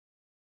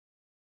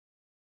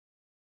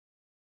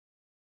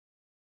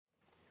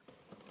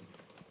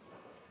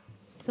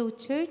So,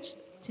 church,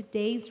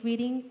 today's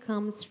reading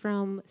comes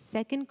from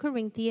 2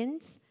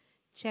 Corinthians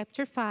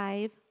chapter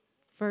 5,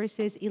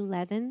 verses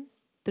 11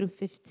 through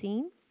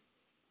 15.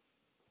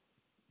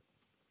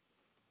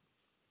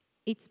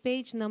 It's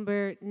page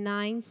number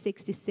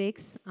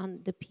 966 on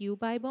the Pew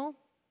Bible.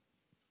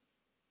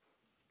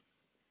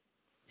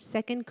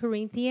 2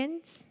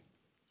 Corinthians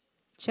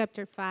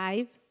chapter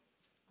 5,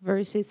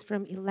 verses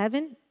from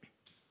 11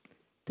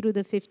 through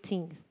the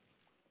 15th.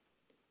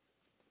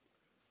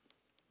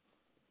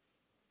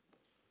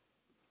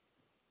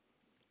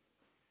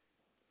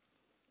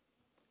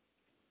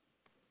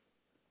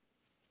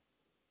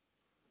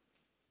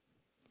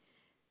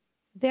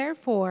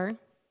 Therefore,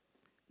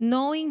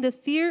 knowing the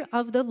fear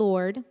of the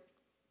Lord,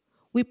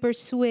 we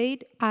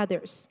persuade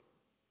others.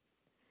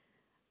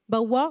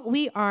 But what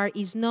we are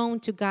is known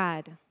to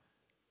God,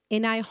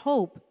 and I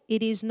hope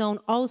it is known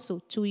also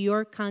to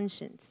your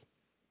conscience.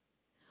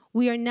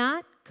 We are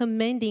not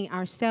commending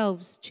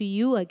ourselves to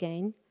you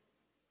again,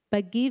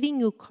 but giving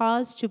you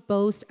cause to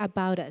boast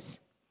about us,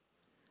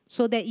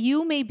 so that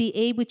you may be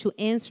able to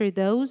answer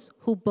those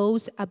who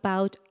boast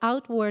about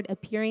outward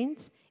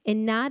appearance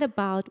and not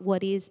about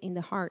what is in the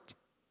heart.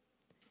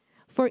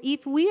 For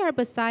if we are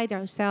beside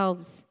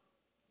ourselves,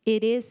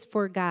 it is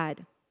for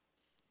God.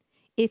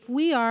 If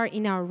we are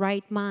in our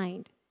right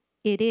mind,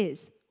 it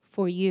is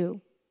for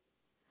you.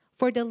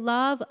 For the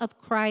love of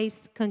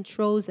Christ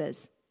controls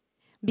us,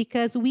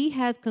 because we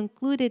have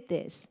concluded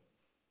this,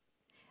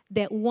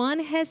 that one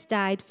has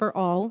died for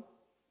all,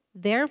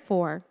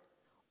 therefore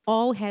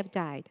all have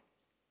died.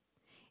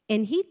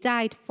 And he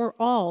died for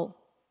all,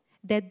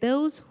 that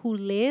those who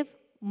live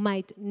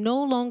might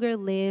no longer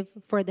live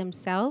for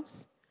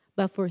themselves,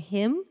 but for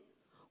him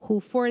who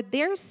for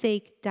their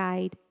sake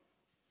died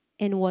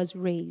and was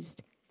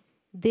raised.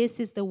 This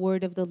is the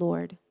word of the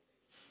Lord.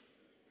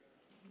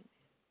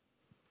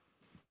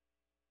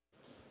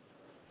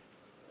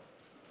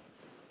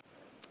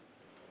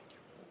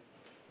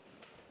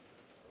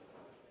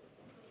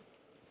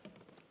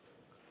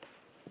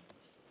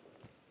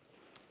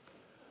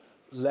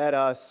 Let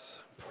us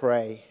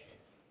pray.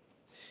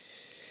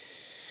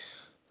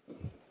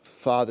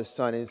 Father,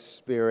 Son, and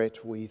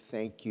Spirit, we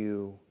thank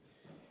you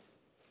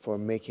for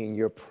making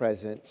your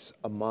presence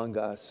among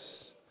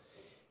us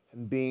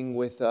and being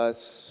with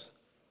us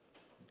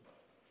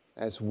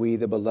as we,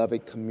 the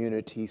beloved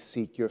community,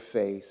 seek your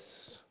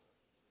face.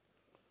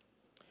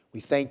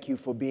 We thank you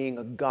for being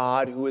a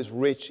God who is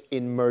rich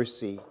in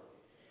mercy,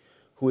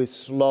 who is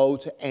slow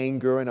to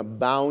anger and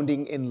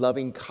abounding in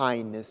loving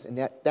kindness, and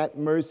that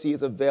mercy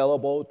is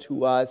available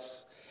to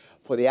us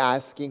for the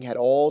asking at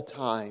all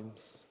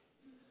times.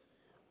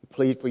 We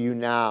plead for you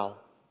now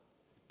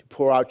to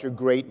pour out your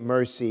great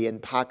mercy in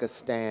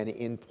Pakistan,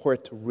 in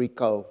Puerto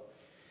Rico,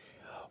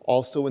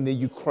 also in the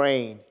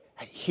Ukraine,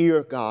 and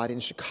here, God, in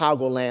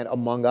Chicagoland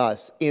among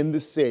us, in the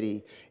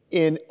city,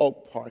 in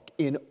Oak Park,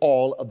 in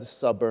all of the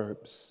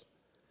suburbs.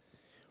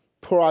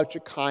 Pour out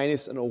your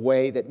kindness in a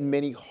way that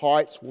many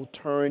hearts will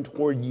turn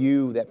toward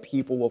you, that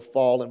people will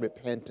fall in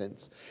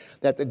repentance,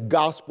 that the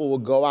gospel will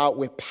go out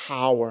with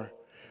power,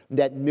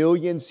 that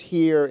millions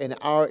here in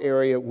our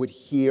area would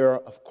hear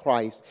of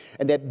Christ,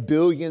 and that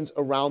billions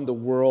around the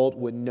world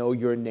would know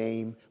your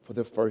name for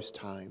the first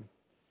time.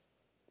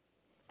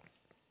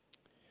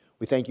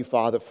 We thank you,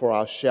 Father, for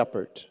our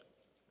shepherd.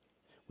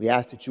 We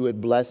ask that you would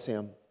bless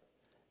him.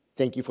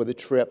 Thank you for the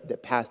trip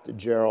that Pastor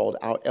Gerald,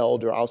 our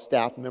elder, our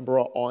staff member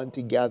are on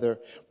together.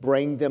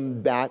 Bring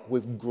them back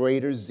with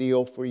greater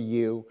zeal for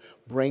you.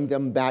 Bring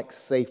them back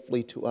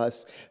safely to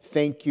us.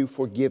 Thank you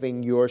for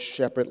giving your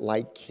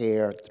shepherd-like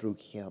care through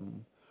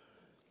him.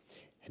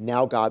 And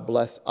now, God,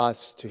 bless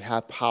us to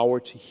have power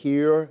to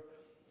hear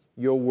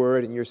your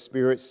word and your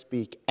spirit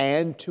speak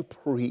and to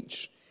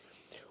preach.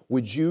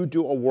 Would you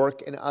do a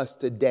work in us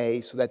today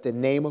so that the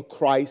name of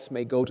Christ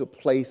may go to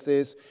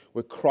places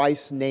where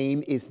Christ's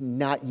name is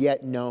not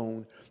yet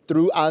known?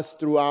 Through us,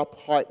 through our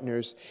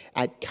partners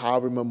at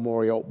Calvary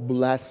Memorial,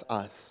 bless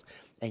us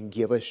and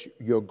give us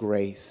your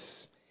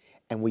grace.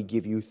 And we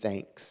give you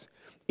thanks.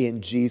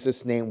 In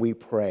Jesus' name we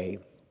pray,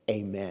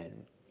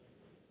 amen.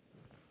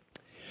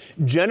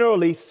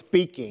 Generally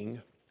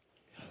speaking,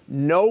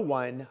 no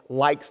one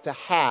likes to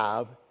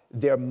have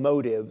their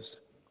motives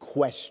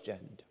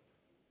questioned.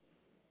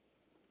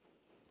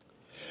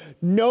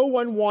 No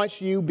one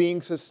wants you being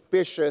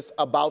suspicious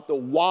about the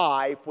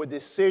why for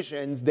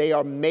decisions they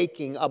are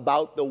making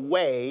about the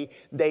way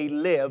they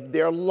live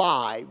their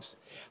lives,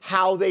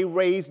 how they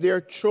raise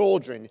their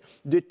children,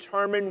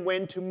 determine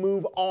when to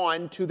move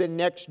on to the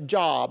next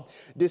job,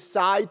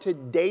 decide to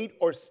date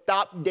or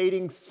stop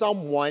dating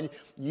someone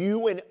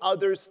you and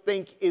others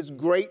think is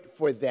great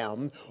for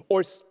them,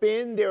 or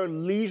spend their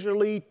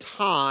leisurely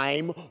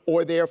time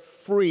or their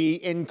free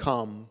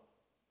income.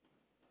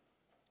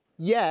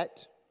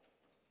 Yet,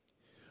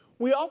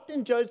 we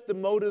often judge the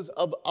motives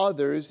of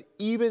others,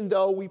 even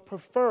though we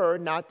prefer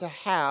not to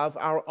have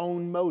our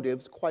own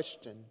motives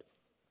questioned.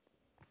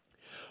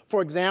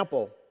 For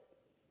example,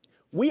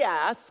 we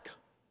ask,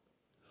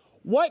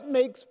 what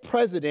makes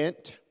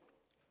President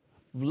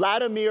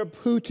Vladimir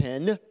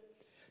Putin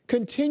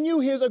continue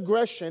his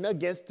aggression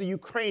against the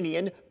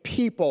Ukrainian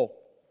people.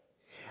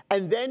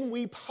 And then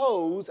we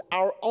pose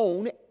our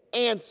own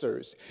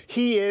answers.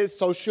 He is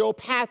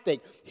sociopathic.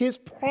 His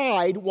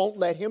pride won't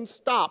let him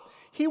stop.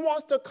 He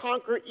wants to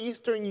conquer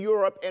Eastern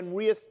Europe and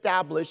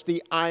reestablish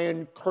the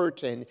Iron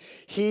Curtain.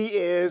 He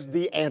is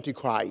the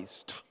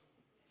Antichrist.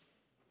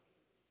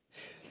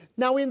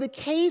 Now, in the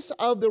case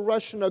of the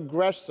Russian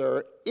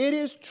aggressor, it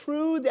is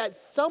true that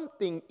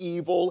something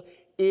evil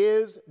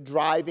is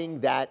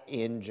driving that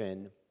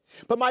engine.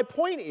 But my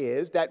point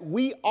is that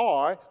we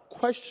are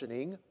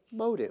questioning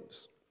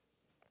motives.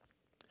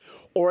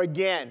 Or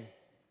again,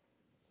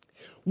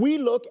 we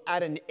look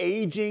at an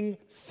aging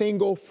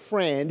single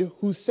friend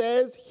who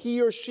says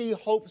he or she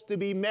hopes to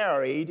be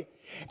married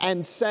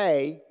and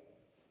say,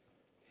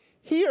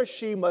 he or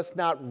she must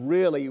not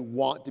really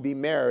want to be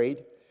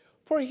married,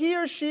 for he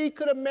or she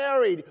could have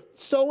married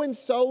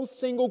so-and-so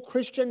single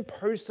Christian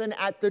person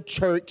at the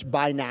church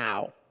by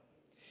now.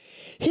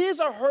 His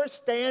or her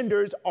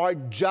standards are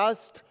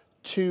just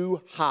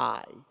too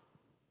high.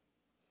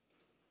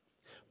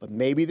 But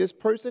maybe this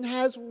person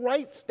has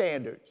right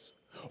standards,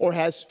 or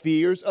has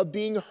fears of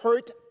being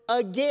hurt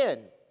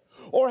again,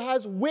 or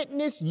has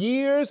witnessed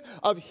years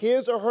of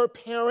his or her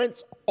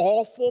parents'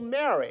 awful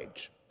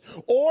marriage,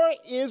 or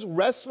is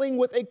wrestling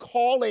with a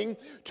calling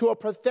to a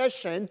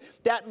profession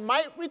that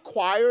might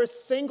require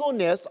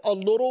singleness a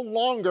little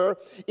longer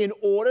in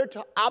order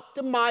to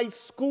optimize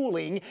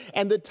schooling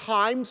and the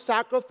time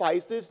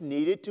sacrifices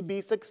needed to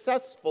be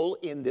successful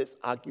in this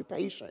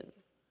occupation.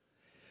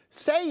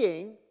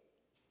 Saying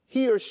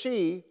he or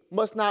she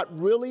must not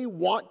really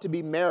want to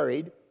be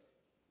married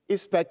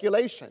is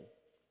speculation.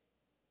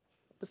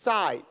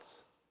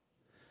 Besides,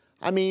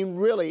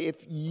 really,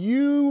 if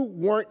you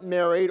weren't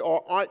married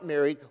or aren't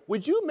married,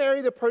 would you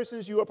marry the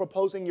persons you are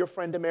proposing your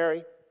friend to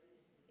marry?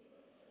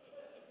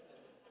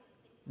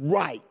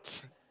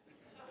 Right.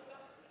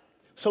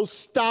 So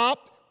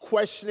stop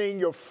questioning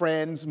your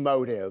friend's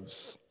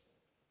motives.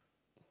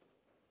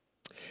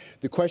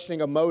 The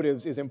questioning of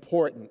motives is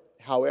important.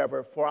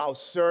 However, for our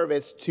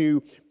service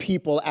to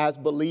people as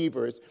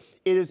believers,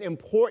 it is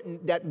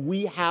important that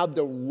we have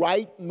the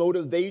right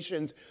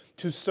motivations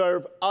to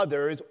serve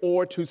others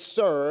or to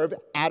serve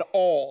at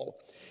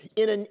all.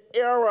 In an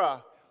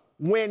era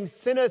when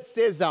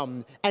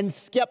cynicism and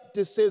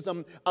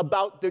skepticism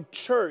about the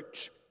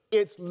church,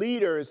 its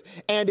leaders,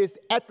 and its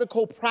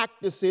ethical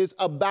practices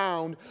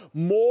abound,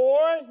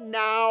 more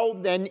now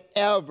than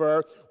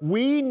ever,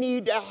 we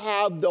need to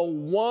have the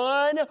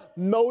one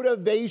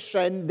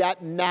motivation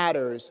that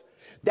matters,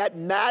 that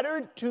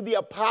mattered to the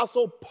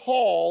Apostle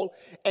Paul,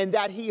 and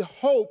that he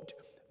hoped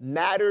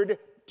mattered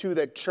to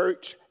the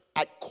church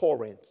at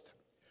Corinth.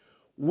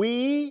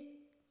 We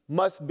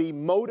must be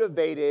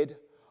motivated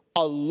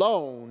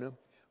alone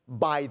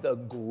by the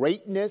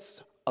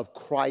greatness of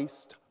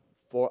Christ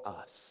for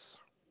us.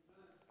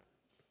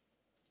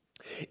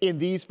 In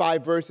these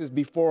 5 verses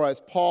before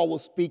us, Paul will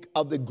speak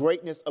of the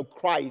greatness of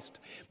Christ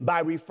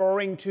by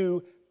referring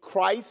to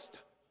Christ's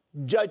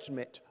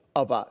judgment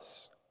of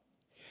us,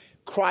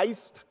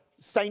 Christ's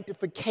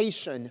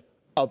sanctification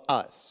of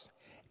us,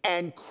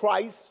 and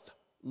Christ's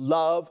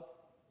love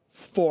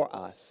for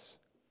us.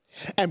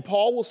 And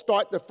Paul will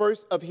start the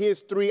first of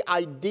his 3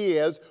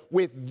 ideas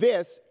with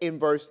this in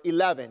verse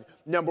 11.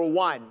 Number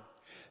 1,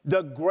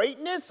 the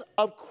greatness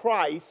of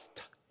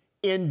Christ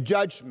in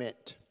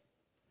judgment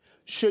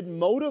should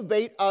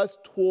motivate us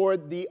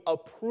toward the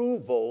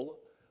approval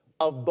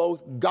of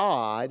both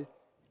God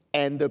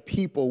and the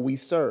people we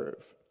serve.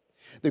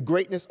 The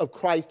greatness of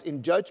Christ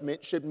in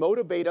judgment should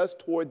motivate us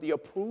toward the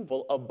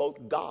approval of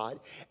both God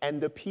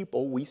and the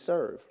people we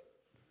serve.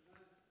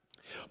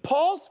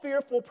 Paul's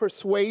fearful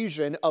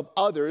persuasion of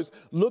others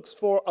looks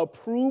for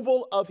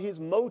approval of his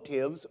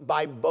motives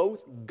by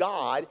both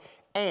God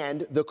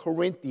and the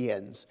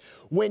Corinthians.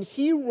 When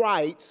he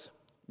writes,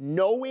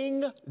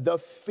 knowing the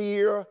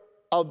fear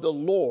of the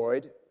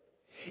Lord,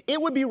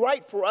 it would be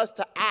right for us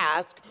to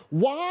ask,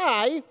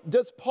 why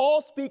does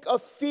Paul speak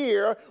of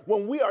fear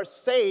when we are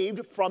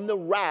saved from the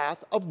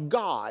wrath of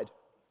God?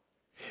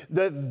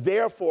 The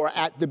therefore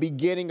at the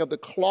beginning of the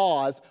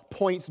clause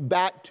points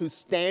back to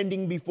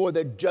standing before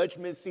the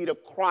judgment seat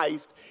of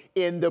Christ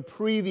in the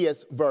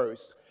previous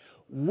verse.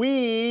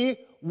 We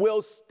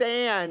will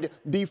stand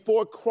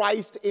before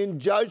Christ in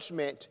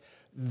judgment.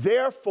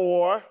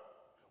 Therefore,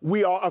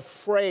 we are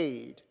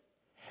afraid.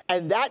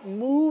 And that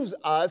moves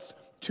us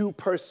to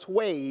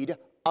persuade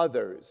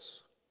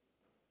others.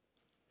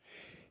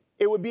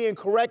 It would be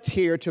incorrect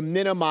here to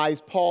minimize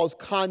Paul's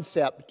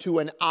concept to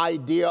an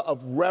idea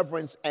of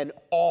reverence and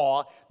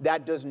awe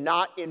that does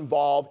not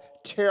involve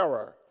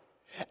terror.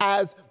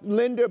 As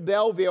Linda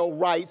Belleville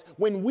writes,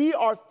 when we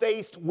are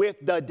faced with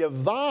the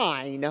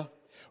divine,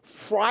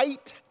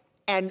 fright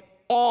and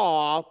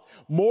awe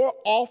more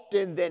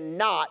often than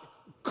not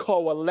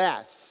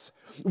coalesce.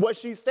 What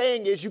she's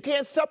saying is you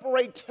can't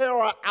separate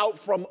terror out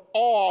from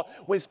awe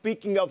when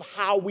speaking of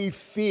how we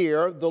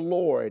fear the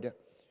Lord.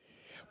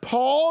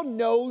 Paul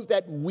knows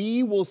that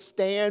we will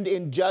stand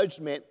in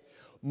judgment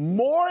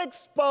more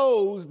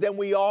exposed than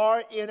we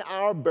are in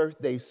our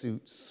birthday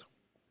suits.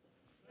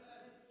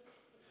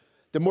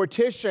 The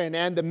mortician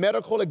and the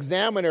medical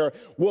examiner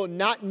will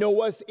not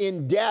know us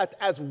in death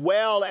as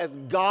well as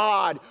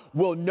God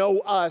will know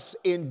us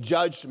in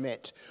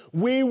judgment.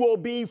 We will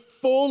be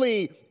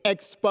fully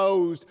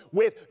exposed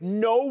with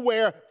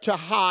nowhere to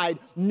hide,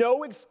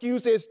 no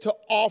excuses to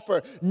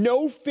offer,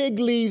 no fig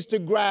leaves to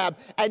grab,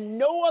 and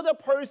no other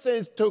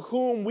persons to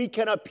whom we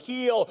can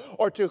appeal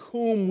or to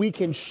whom we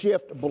can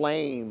shift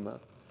blame.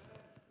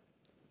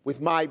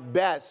 With my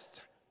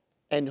best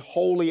and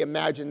holy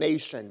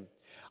imagination,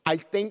 I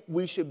think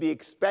we should be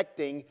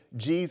expecting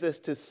Jesus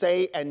to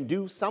say and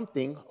do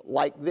something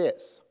like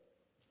this.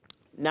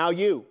 Now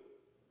you,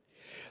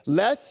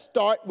 let's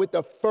start with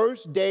the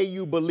first day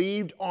you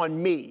believed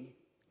on me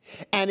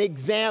and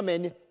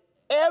examine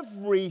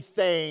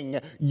everything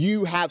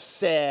you have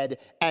said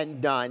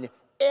and done,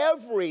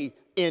 every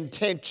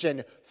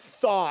intention,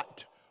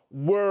 thought,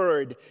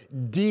 word,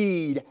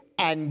 deed,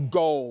 and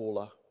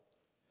goal.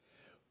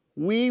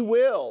 We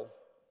will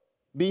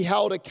be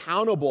held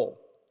accountable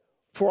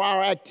for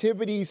our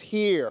activities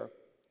here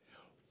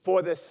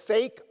for the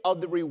sake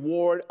of the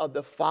reward of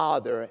the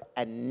Father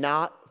and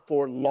not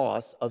for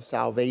loss of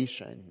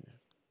salvation.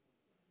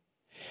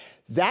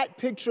 That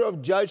picture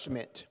of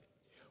judgment,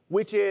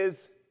 which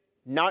is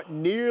not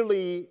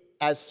nearly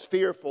as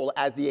fearful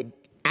as the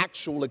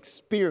actual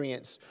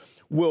experience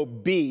will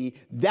be,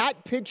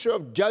 that picture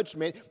of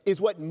judgment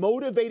is what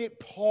motivated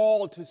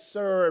Paul to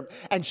serve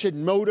and should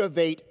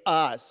motivate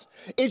us.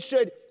 It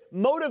should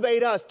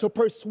motivate us to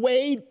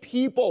persuade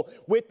people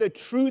with the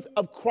truth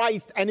of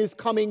Christ and his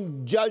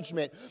coming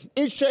judgment.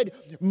 It should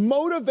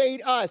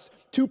motivate us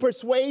to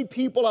persuade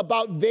people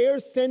about their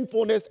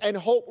sinfulness and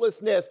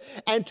hopelessness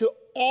and to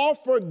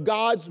offer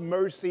God's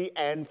mercy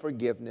and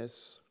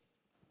forgiveness.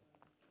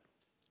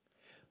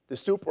 The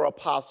super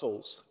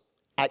apostles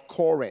at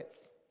Corinth,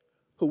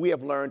 who we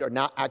have learned are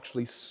not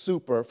actually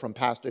super from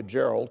Pastor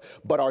Gerald,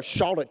 but are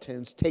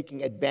charlatans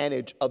taking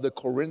advantage of the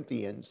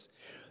Corinthians,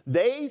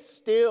 they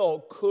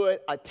still could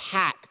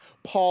attack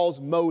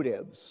Paul's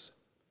motives.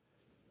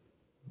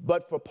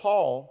 But for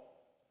Paul,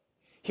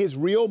 his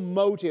real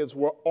motives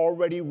were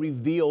already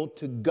revealed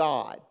to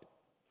God.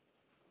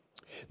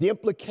 The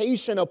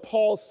implication of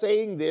Paul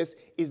saying this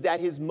is that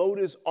his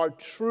motives are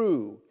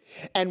true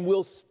and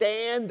will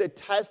stand the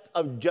test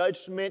of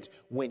judgment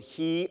when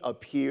he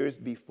appears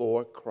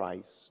before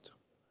Christ.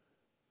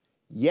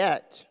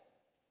 Yet,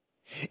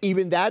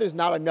 even that is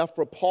not enough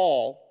for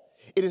Paul.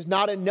 It is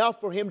not enough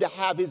for him to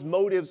have his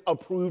motives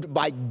approved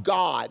by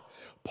God.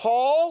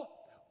 Paul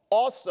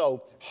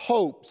also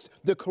hopes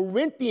the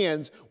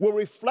Corinthians will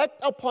reflect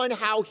upon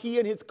how he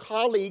and his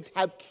colleagues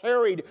have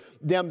carried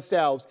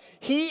themselves.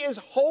 He is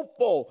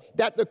hopeful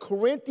that the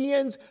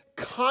Corinthians'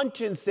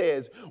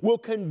 consciences will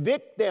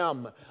convict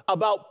them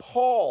about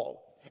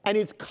Paul and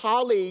his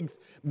colleagues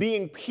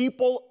being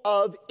people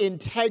of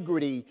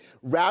integrity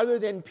rather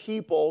than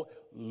people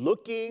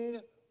looking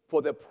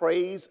for the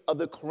praise of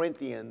the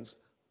Corinthians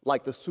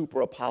like the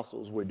super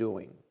apostles were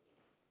doing.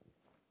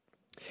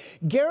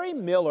 Gary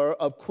Miller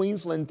of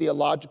Queensland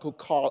Theological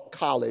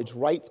College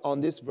writes on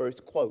this verse,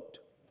 quote,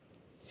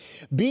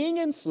 "Being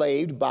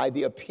enslaved by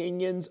the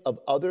opinions of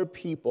other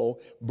people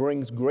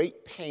brings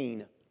great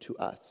pain to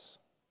us.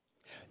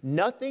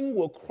 Nothing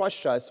will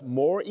crush us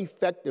more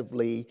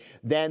effectively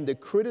than the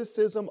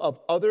criticism of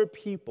other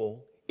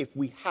people if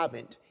we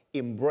haven't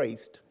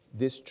embraced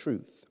this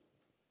truth.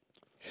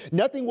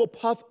 Nothing will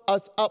puff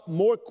us up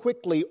more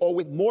quickly or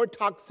with more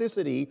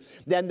toxicity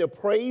than the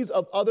praise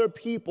of other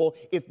people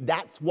if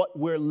that's what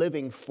we're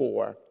living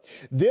for.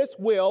 This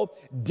will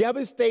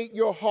devastate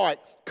your heart,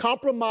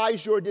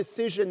 compromise your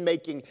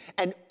decision-making,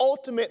 and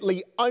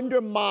ultimately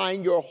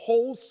undermine your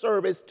whole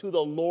service to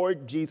the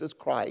Lord Jesus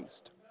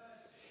Christ.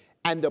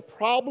 And the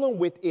problem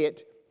with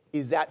it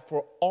is that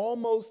for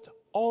almost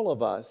all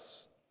of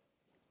us,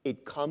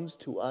 it comes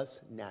to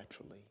us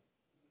naturally."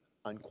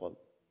 Unquote.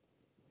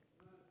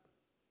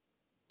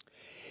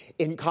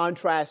 In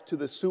contrast to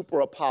the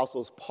super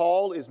apostles,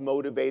 Paul is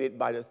motivated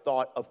by the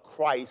thought of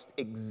Christ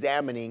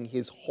examining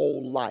his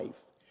whole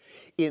life.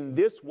 In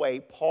this way,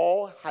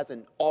 Paul has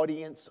an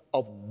audience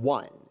of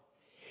one.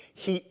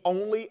 He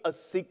only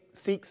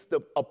seeks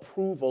the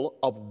approval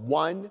of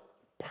one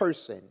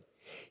person.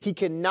 He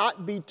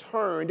cannot be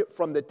turned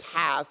from the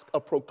task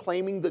of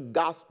proclaiming the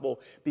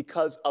gospel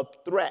because of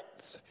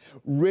threats,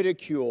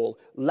 ridicule,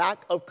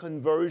 lack of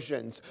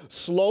conversions,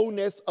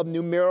 slowness of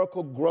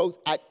numerical growth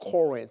at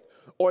Corinth,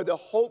 or the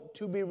hope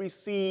to be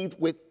received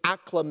with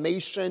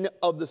acclamation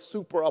of the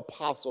super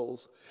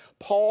apostles.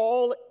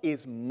 Paul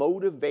is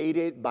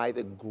motivated by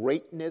the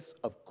greatness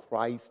of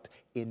Christ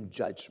in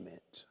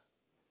judgment.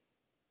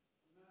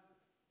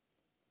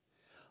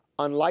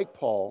 Unlike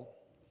Paul,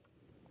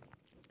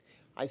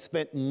 I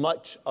spent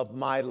much of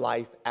my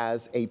life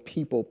as a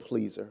people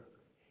pleaser,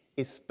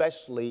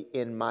 especially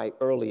in my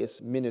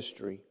earliest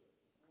ministry.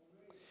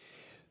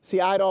 See,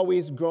 I'd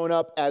always grown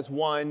up as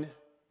one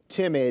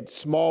timid,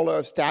 smaller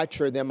of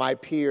stature than my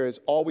peers,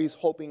 always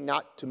hoping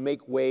not to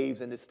make waves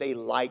and to stay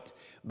liked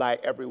by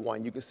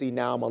everyone. You can see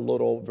now I'm a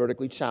little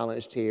vertically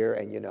challenged here,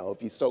 and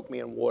if you soak me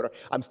in water,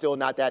 I'm still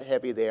not that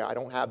heavy there. I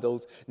don't have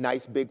those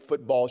nice big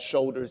football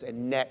shoulders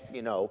and neck,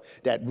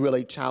 that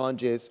really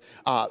challenges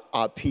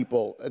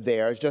people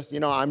there. It's just,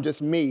 I'm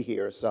just me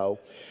here, So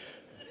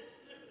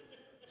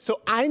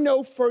I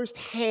know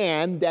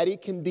firsthand that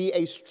it can be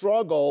a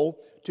struggle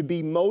to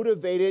be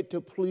motivated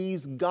to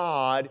please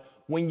God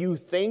when you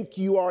think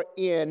you are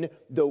in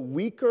the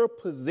weaker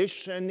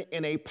position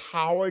in a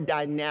power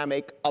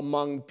dynamic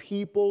among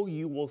people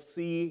you will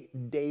see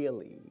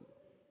daily.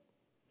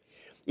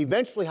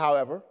 Eventually,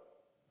 however,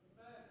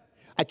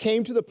 I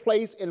came to the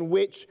place in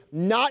which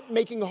not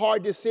making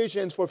hard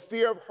decisions for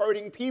fear of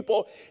hurting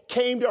people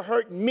came to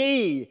hurt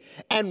me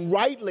and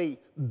rightly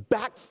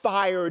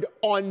backfired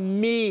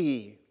on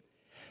me.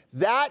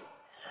 That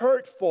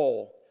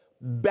hurtful,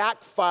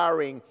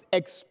 backfiring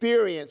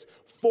experience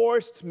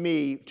forced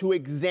me to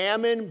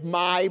examine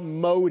my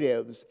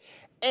motives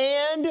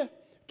and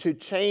to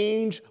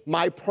change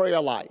my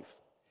prayer life.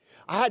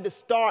 I had to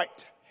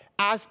start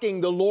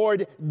asking the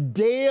Lord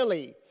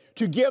daily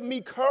to give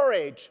me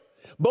courage,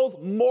 both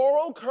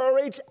moral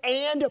courage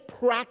and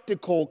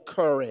practical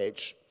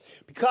courage,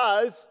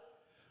 because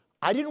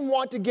I didn't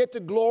want to get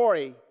to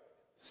glory,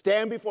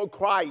 stand before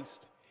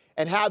Christ,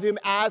 and have him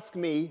ask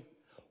me,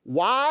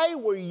 why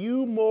were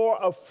you more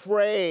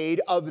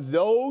afraid of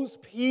those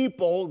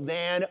people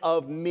than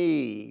of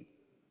me?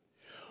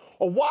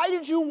 Or why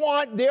did you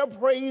want their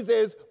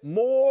praises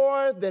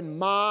more than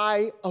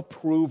my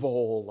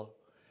approval?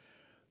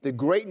 The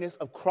greatness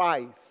of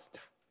Christ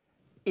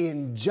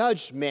in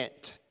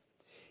judgment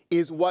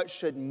is what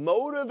should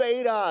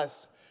motivate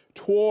us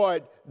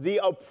toward the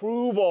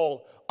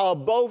approval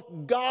of both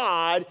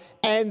God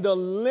and the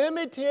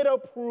limited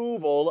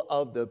approval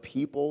of the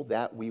people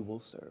that we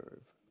will serve.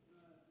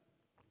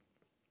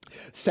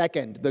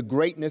 Second, the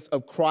greatness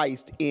of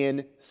Christ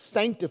in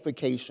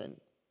sanctification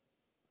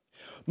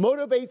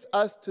motivates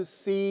us to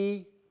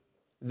see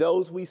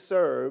those we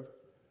serve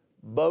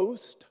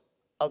boast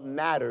of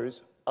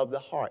matters of the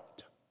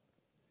heart.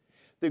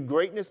 The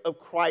greatness of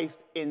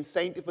Christ in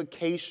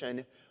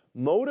sanctification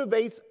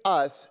motivates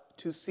us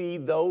to see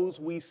those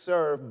we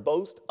serve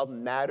boast of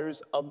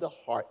matters of the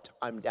heart.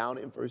 I'm down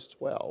in verse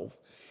 12.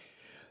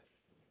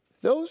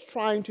 Those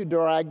trying to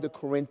drag the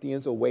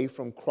Corinthians away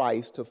from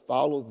Christ to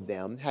follow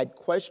them had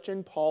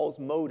questioned Paul's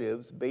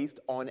motives based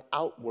on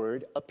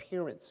outward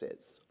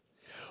appearances.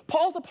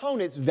 Paul's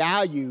opponents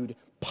valued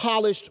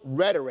polished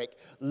rhetoric,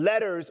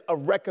 letters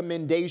of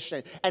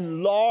recommendation,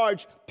 and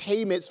large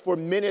payments for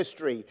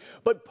ministry.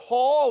 But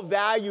Paul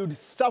valued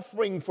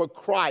suffering for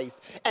Christ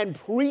and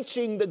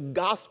preaching the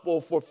gospel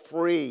for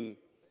free.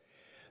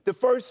 The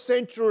first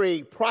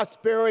century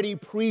prosperity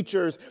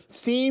preachers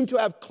seem to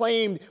have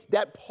claimed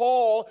that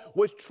Paul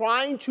was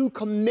trying to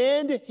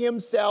commend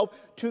himself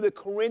to the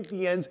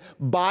Corinthians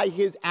by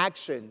his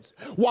actions,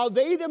 while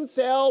they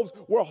themselves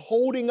were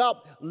holding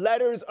up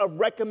letters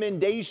of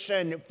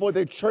recommendation for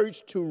the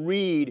church to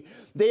read.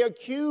 They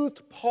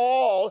accused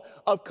Paul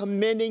of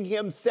commending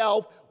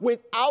himself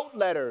without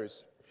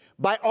letters,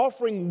 by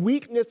offering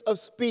weakness of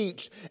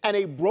speech and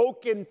a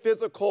broken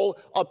physical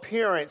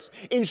appearance.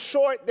 In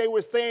short, they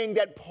were saying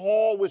that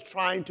Paul was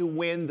trying to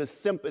win the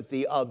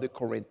sympathy of the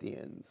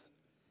Corinthians.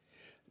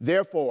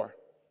 Therefore,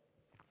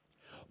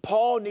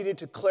 Paul needed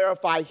to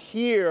clarify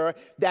here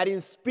that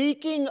in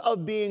speaking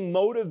of being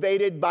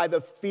motivated by the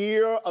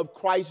fear of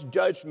Christ's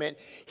judgment,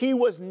 he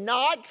was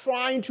not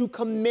trying to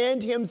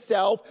commend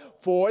himself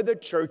for the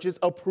church's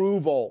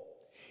approval.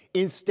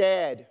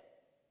 Instead,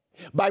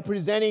 by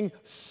presenting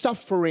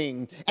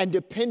suffering and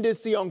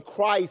dependency on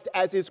Christ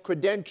as his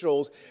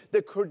credentials,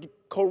 the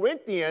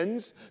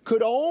Corinthians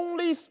could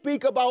only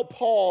speak about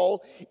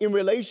Paul in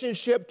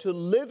relationship to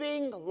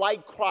living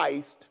like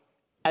Christ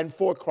and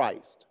for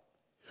Christ.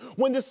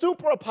 When the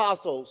super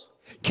apostles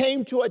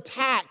came to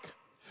attack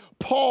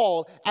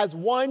Paul as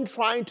one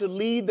trying to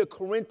lead the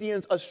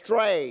Corinthians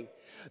astray,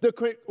 the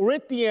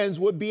Corinthians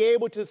would be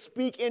able to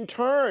speak in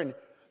turn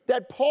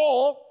that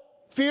Paul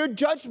feared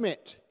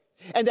judgment,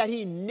 and that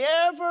he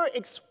never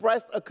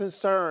expressed a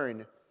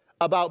concern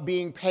about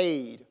being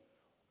paid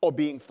or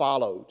being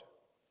followed.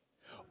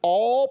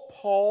 All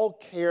Paul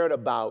cared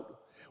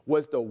about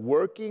was the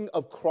working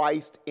of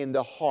Christ in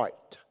the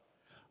heart,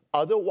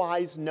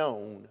 otherwise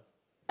known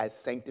as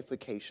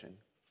sanctification.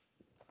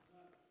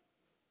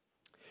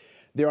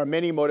 There are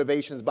many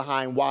motivations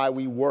behind why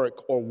we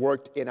work or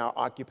worked in our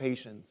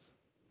occupations.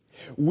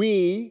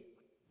 We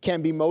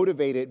can be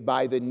motivated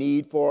by the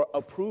need for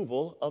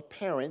approval of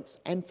parents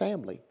and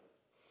family,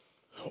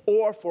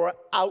 or for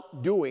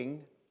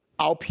outdoing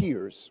our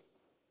peers.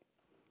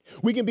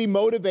 We can be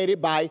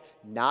motivated by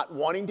not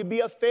wanting to be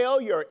a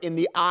failure in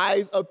the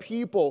eyes of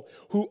people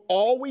who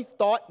always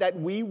thought that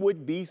we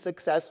would be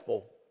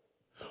successful.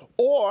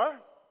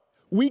 Or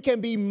we can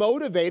be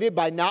motivated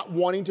by not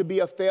wanting to be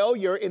a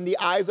failure in the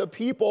eyes of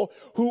people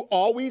who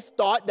always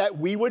thought that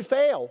we would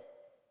fail.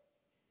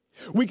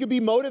 We could be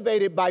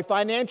motivated by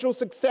financial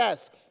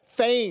success,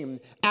 fame,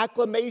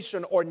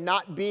 acclamation, or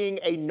not being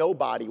a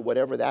nobody,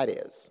 whatever that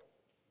is.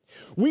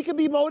 We could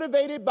be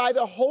motivated by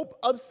the hope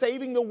of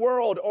saving the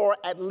world, or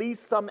at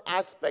least some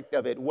aspect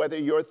of it, whether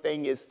your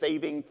thing is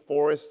saving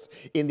forests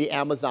in the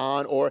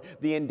Amazon or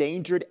the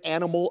endangered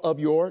animal of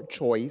your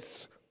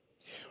choice,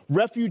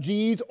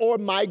 refugees or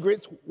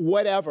migrants,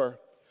 whatever.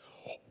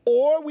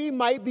 Or we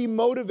might be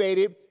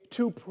motivated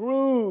to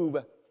prove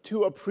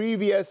to a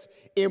previous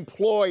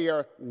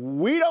employer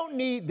we don't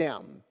need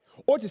them,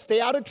 or to stay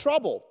out of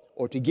trouble,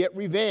 or to get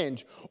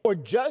revenge, or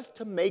just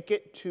to make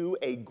it to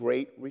a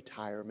great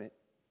retirement.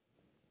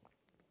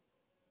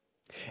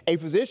 A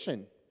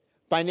physician,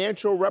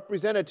 financial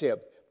representative,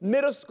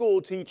 middle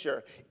school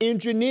teacher,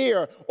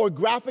 engineer, or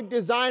graphic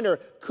designer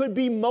could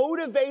be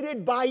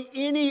motivated by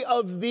any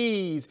of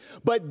these,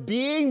 but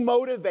being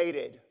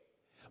motivated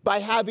by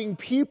having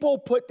people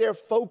put their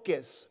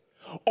focus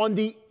on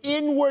the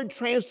inward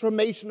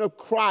transformation of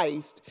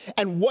Christ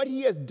and what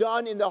he has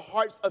done in the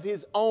hearts of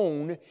his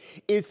own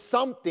is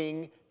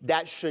something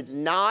that should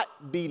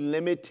not be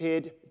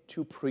limited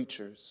to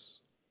preachers.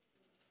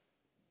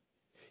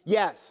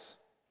 Yes,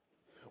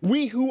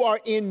 we who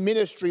are in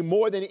ministry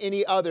more than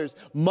any others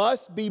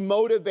must be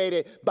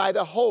motivated by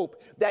the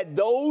hope that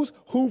those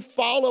who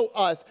follow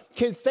us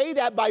can say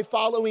that by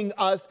following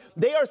us,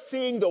 they are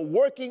seeing the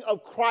working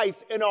of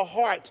Christ in a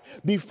heart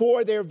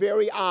before their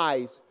very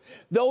eyes.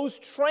 Those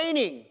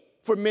training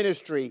for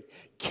ministry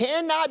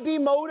cannot be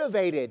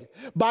motivated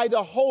by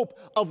the hope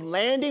of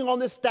landing on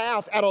the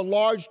staff at a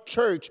large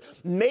church,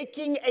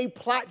 making a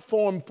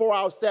platform for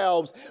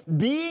ourselves,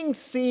 being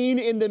seen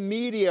in the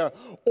media,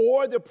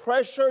 or the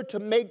pressure to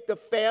make the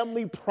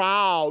family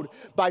proud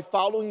by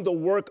following the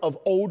work of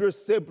older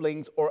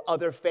siblings or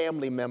other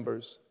family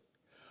members.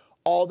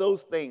 All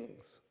those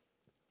things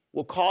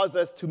will cause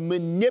us to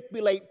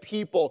manipulate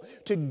people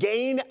to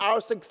gain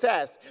our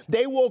success.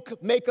 They will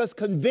make us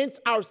convince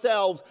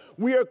ourselves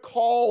we are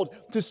called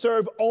to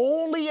serve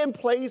only in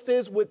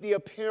places with the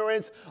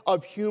appearance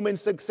of human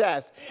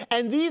success.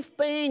 And these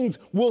things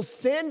will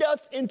send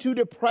us into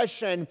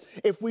depression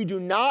if we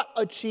do not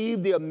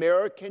achieve the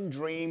American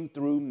dream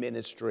through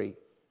ministry.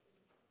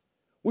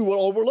 We will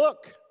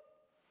overlook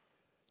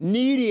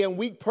needy and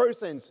weak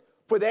persons,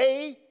 for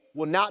they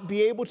will not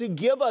be able to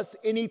give us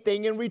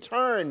anything in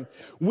return.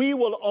 We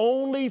will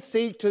only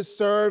seek to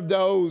serve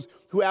those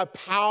who have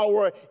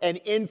power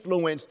and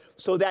influence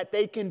so that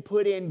they can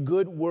put in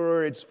good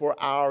words for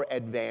our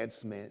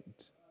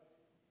advancement.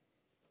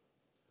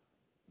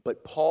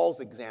 But Paul's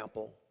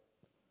example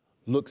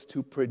looks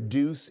to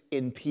produce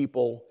in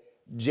people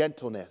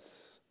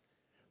gentleness,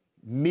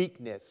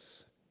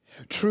 meekness,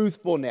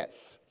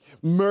 truthfulness,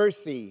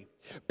 mercy,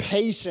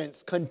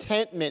 patience,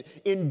 contentment,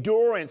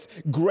 endurance,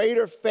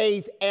 greater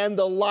faith, and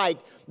the like.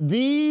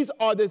 These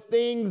are the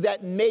things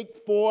that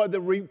make for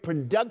the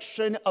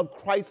reproduction of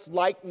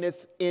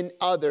Christ-likeness in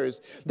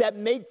others, that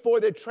make for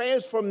the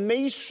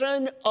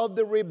transformation of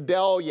the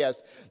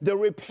rebellious, the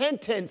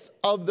repentance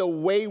of the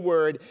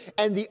wayward,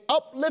 and the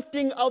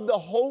uplifting of the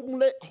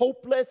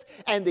hopeless,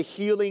 and the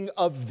healing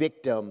of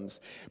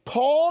victims.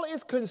 Paul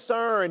is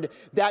concerned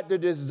that the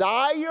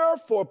desire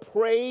for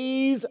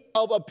praise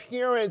of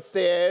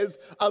appearances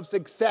of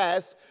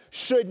success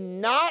should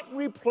not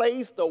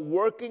replace the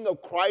working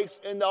of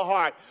Christ in the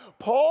heart.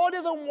 Paul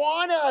doesn't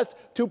want us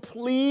to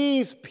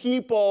please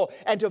people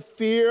and to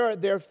fear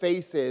their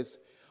faces.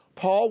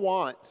 Paul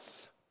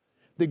wants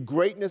the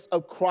greatness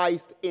of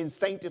Christ in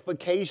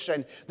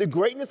sanctification, the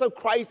greatness of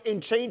Christ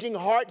in changing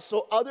hearts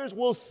so others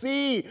will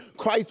see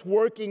Christ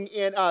working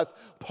in us.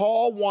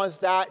 Paul wants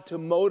that to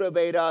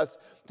motivate us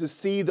to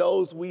see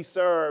those we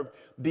serve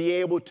be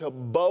able to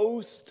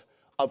boast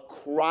of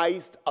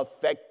Christ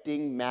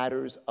affecting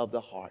matters of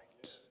the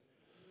heart.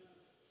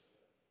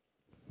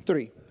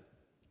 3,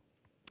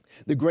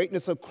 the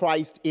greatness of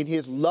Christ in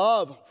his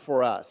love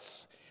for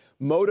us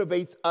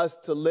motivates us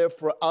to live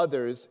for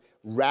others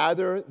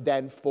rather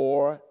than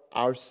for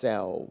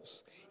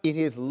ourselves. In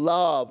his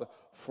love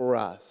for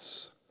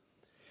us.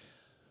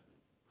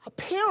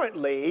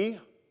 Apparently,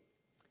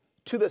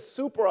 to the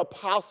super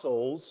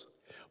apostles,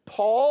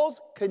 Paul's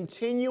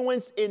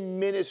continuance in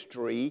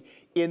ministry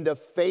in the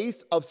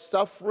face of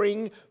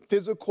suffering,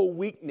 physical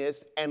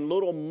weakness, and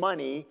little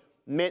money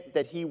meant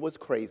that he was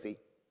crazy.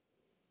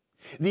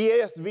 The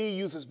ESV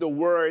uses the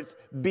words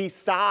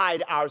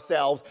beside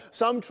ourselves.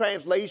 Some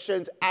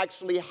translations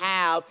actually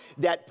have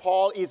that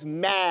Paul is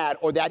mad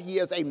or that he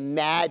is a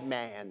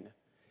madman.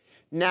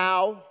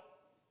 Now,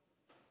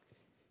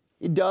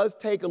 it does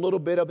take a little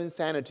bit of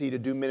insanity to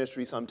do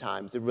ministry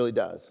sometimes. It really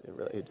does. It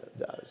really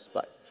does.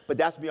 But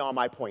that's beyond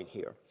my point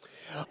here.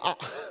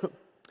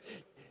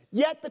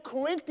 Yet the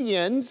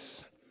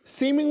Corinthians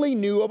seemingly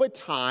knew of a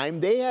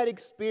time they had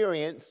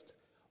experienced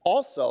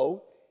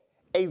also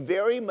a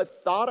very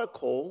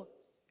methodical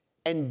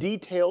and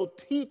detailed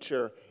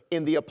teacher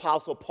in the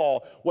Apostle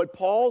Paul, what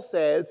Paul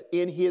says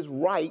in his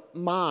right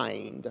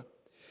mind.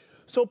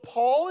 So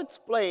Paul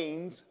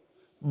explains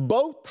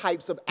both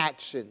types of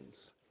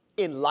actions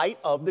in light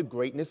of the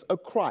greatness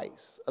of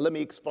Christ. Let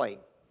me explain.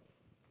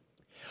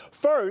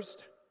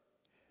 First,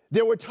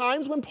 There were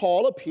times when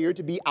Paul appeared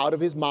to be out of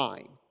his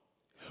mind.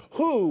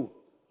 Who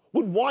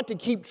would want to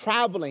keep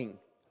traveling,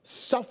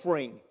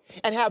 suffering,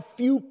 and have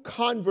few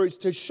converts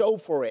to show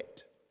for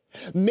it?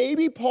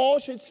 Maybe Paul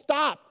should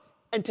stop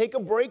and take a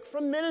break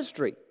from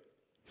ministry.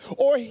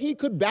 Or he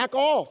could back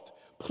off,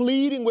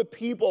 pleading with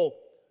people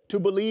to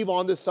believe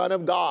on the Son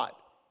of God.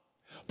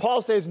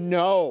 Paul says,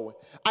 no,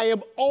 I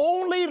am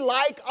only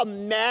like a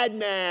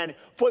madman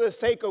for the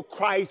sake of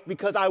Christ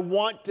because I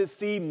want to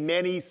see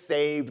many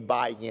saved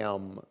by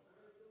him.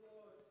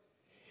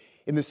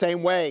 In the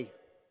same way,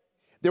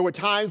 there were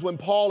times when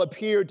Paul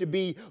appeared to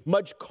be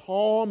much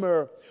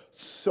calmer,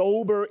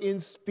 sober in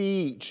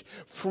speech,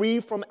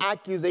 free from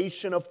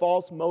accusation of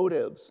false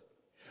motives.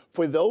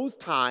 For those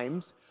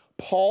times,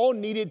 Paul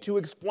needed to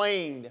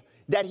explain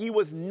that he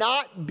was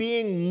not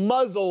being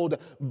muzzled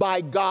by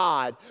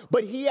God,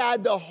 but he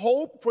had the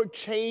hope for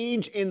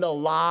change in the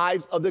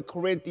lives of the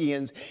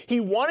Corinthians. He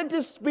wanted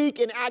to speak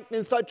and act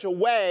in such a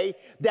way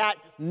that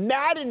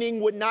maddening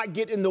would not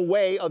get in the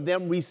way of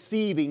them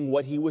receiving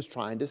what he was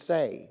trying to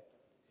say.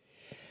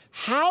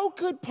 How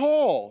could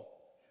Paul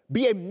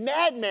be a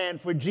madman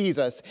for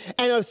Jesus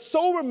and a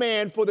sober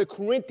man for the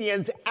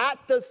Corinthians at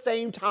the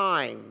same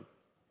time?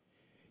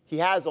 He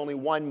has only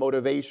one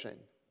motivation: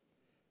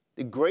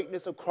 the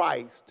greatness of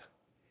Christ,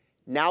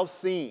 now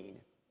seen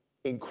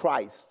in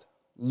Christ's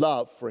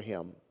love for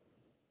him.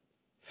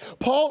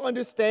 Paul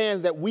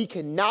understands that we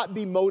cannot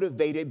be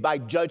motivated by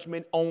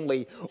judgment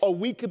only, or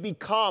we could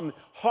become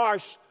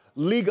harsh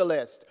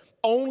legalists,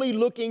 only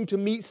looking to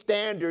meet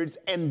standards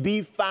and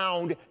be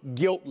found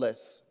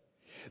guiltless.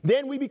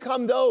 Then we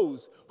become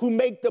those who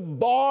make the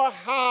bar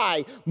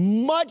high,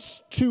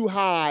 much too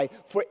high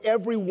for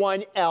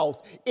everyone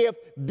else. If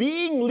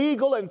being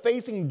legal and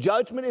facing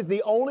judgment is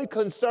the only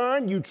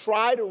concern, you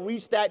try to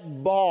reach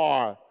that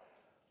bar.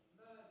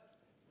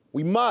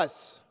 We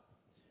must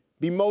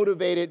be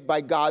motivated by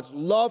God's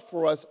love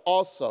for us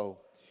also,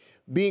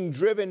 being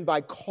driven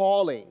by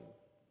calling,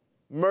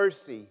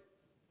 mercy,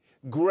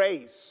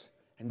 grace,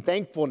 and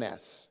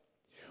thankfulness.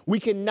 We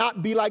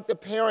cannot be like the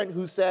parent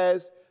who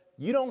says,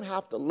 you don't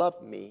have to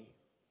love me,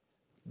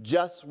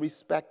 just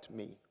respect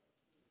me.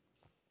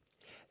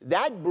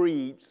 That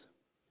breeds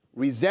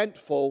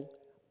resentful,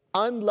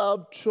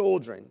 unloved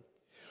children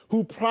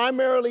who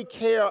primarily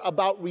care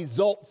about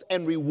results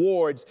and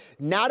rewards,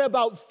 not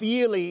about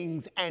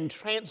feelings and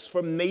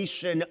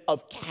transformation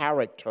of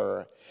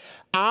character.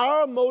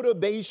 Our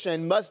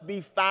motivation must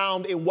be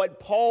found in what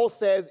Paul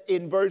says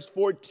in verse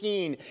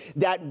 14,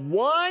 that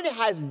one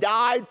has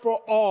died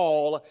for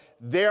all,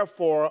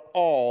 therefore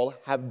all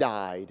have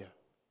died.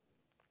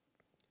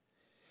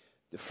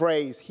 The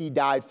phrase, he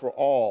died for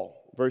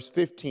all, verse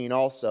 15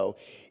 also,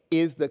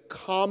 is the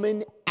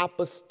common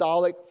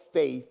apostolic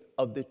faith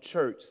of the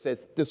church,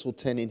 says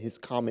Thistleton in his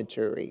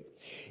commentary.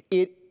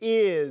 It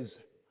is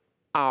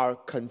our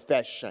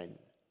confession.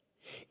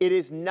 It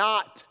is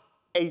not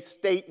a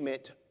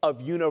statement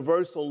of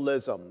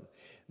universalism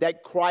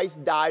that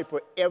Christ died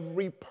for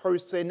every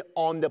person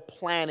on the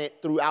planet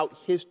throughout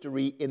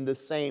history in the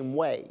same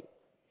way.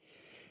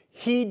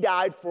 He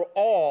died for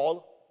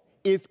all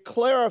is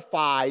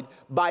clarified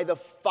by the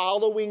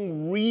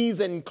following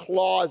reason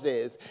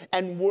clauses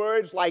and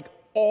words like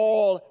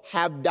all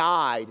have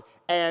died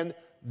and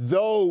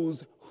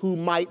those who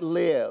might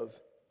live.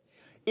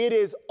 It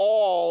is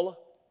all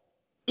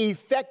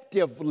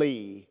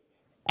effectively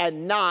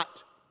and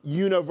not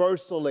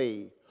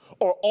universally,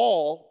 or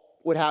all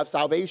would have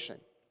salvation.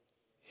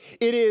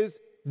 It is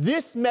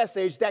this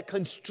message that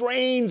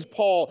constrains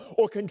Paul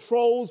or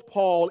controls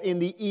Paul in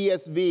the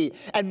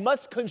ESV and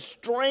must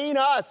constrain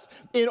us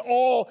in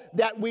all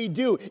that we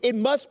do. It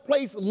must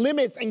place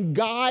limits and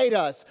guide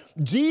us.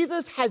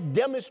 Jesus has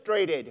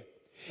demonstrated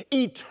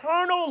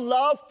eternal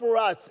love for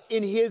us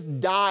in his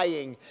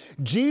dying.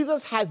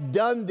 Jesus has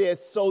done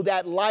this so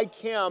that, like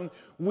him,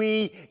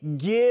 we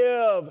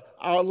give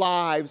our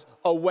lives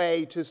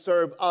away to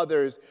serve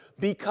others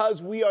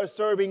because we are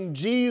serving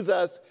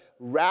Jesus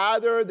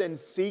rather than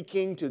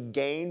seeking to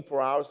gain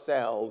for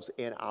ourselves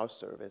in our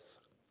service.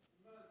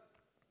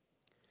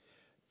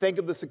 Think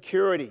of the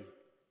security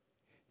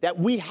that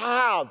we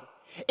have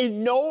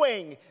in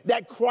knowing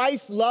that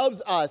Christ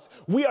loves us.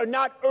 We are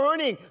not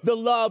earning the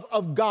love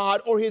of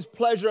God or his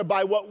pleasure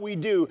by what we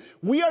do.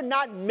 We are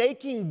not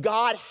making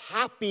God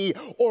happy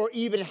or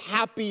even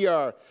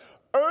happier.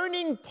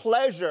 Earning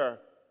pleasure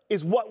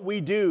is what we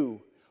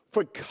do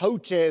for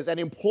coaches and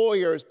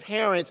employers,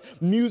 parents,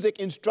 music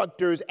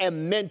instructors,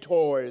 and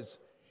mentors.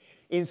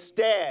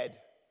 Instead,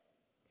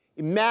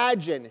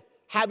 imagine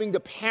having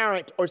the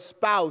parent or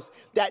spouse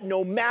that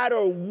no matter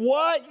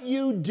what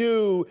you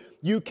do,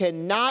 you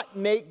cannot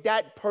make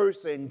that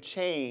person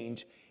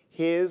change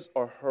his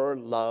or her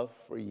love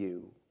for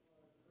you.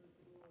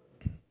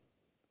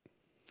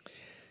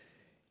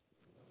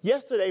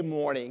 Yesterday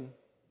morning,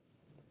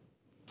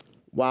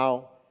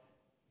 while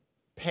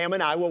Pam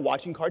and I were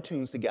watching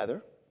cartoons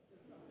together,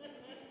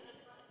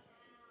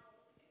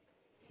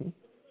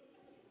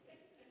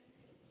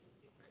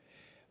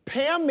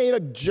 Pam made a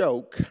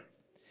joke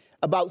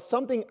about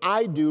something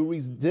I do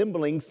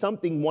resembling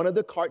something one of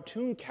the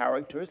cartoon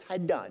characters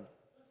had done.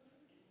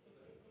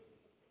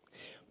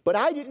 But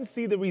I didn't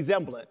see the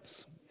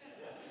resemblance.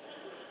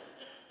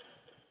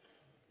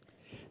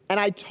 And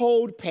I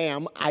told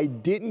Pam I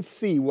didn't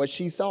see what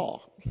she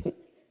saw.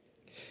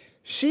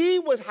 She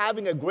was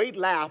having a great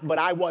laugh, but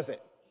I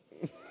wasn't.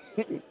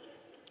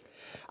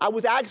 I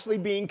was actually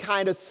being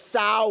kind of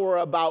sour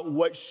about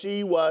what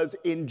she was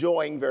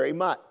enjoying very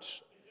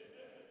much.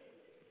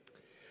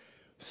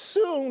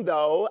 Soon,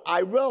 though, I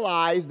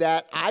realized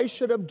that I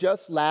should have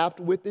just laughed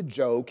with the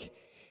joke,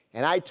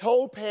 and I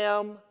told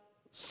Pam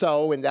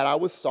so and that I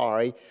was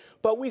sorry,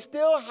 but we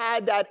still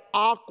had that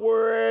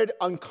awkward,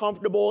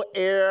 uncomfortable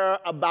air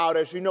about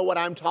us. You know what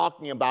I'm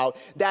talking about.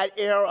 That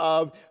air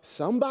of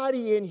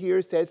somebody in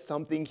here said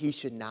something he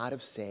should not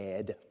have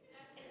said.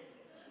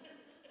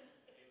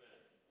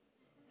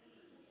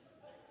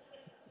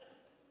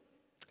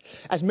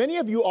 As many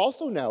of you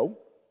also know,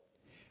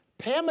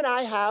 Pam and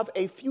I have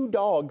a few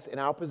dogs in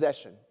our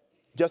possession,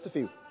 just a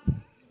few.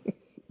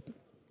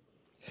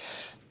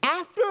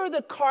 After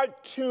the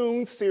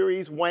cartoon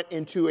series went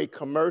into a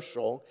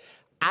commercial,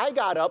 I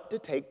got up to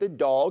take the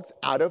dogs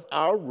out of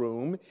our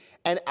room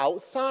and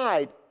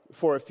outside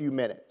for a few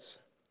minutes.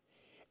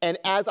 And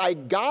as I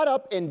got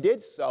up and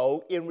did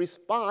so, in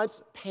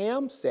response,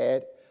 Pam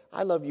said,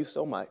 "I love you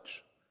so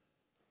much."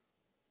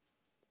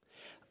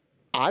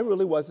 I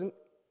really wasn't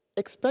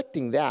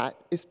expecting that,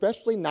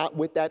 especially not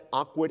with that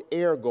awkward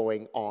air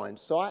going on.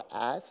 So I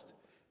asked,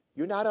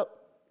 you're not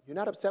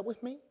upset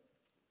with me?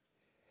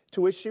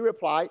 To which she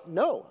replied,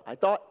 "No, I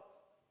thought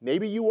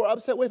maybe you were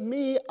upset with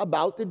me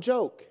about the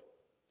joke."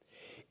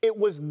 It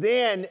was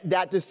then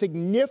that the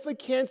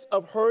significance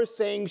of her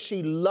saying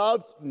she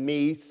loved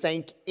me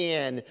sank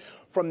in.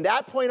 From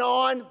that point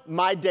on,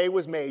 my day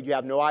was made. You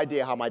have no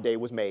idea how my day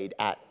was made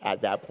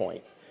at that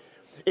point.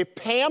 If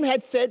Pam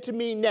had said to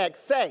me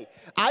next, say,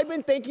 "I've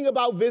been thinking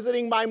about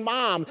visiting my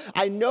mom.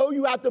 I know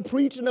you have to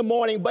preach in the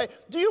morning, but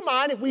do you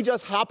mind if we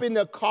just hop in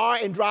the car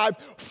and drive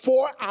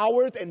 4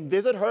 hours and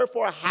visit her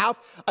for a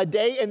half a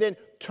day and then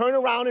turn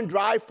around and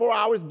drive 4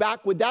 hours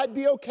back? Would that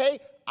be okay?"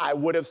 I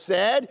would have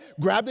said,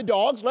 "Grab the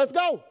dogs, let's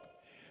go."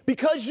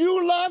 Because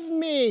you love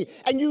me,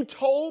 and you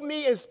told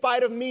me, in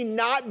spite of me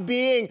not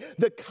being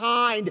the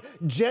kind,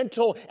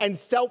 gentle, and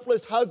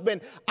selfless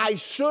husband I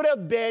should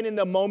have been in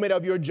the moment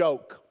of your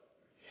joke.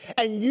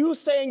 And you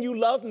saying you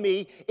love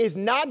me is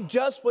not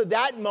just for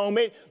that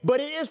moment, but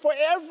it is for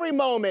every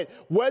moment,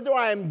 whether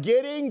I am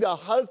getting the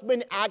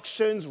husband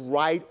actions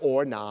right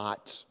or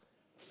not.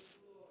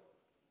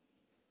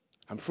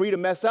 I'm free to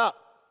mess up,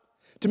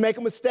 to make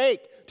a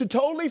mistake, to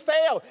totally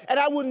fail, and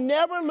I will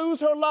never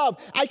lose her love.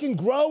 I can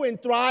grow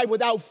and thrive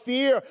without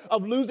fear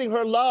of losing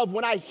her love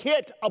when I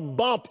hit a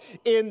bump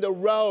in the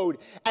road.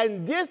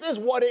 And this is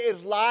what it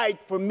is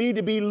like for me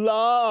to be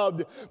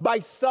loved by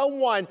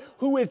someone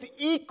who is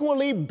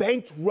equally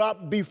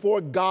bankrupt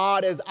before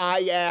God as I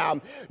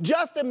am.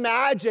 Just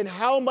imagine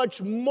how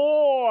much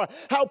more,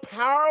 how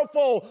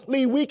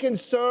powerfully we can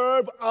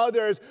serve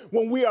others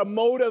when we are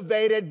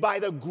motivated by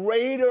the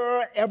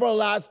greater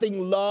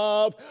everlasting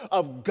love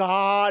of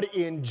God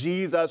in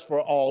Jesus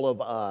for all of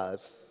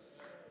us.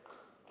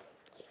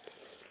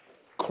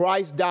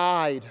 Christ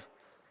died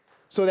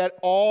so that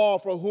all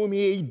for whom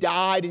he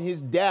died in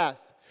his death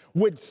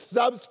would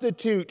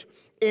substitute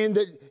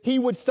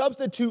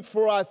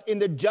for us in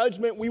the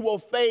judgment we will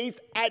face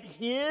at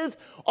his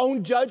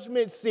own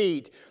judgment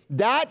seat.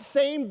 That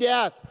same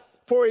death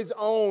for his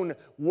own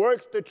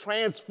works to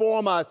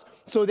transform us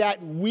so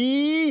that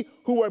we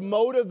who are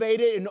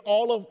motivated in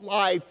all of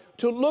life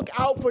to look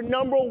out for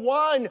number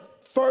one,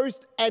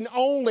 first and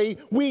only,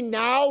 we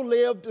now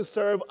live to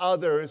serve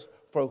others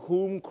for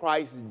whom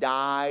Christ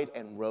died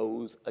and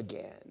rose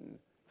again.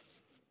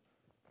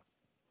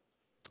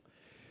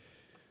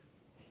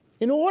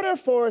 In order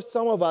for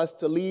some of us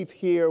to leave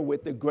here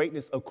with the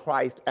greatness of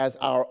Christ as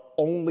our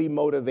only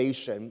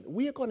motivation,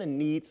 we are going to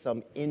need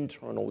some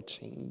internal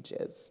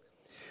changes.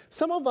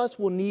 Some of us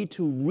will need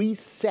to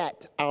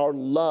reset our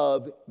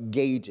love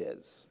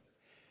gauges.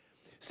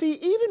 See,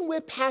 even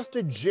with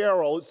Pastor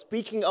Gerald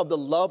speaking of the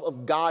love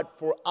of God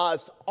for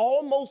us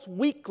almost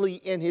weekly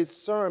in his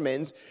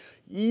sermons,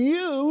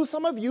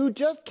 some of you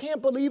just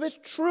can't believe it's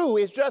true.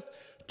 It's just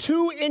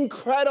too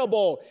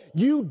incredible.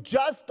 You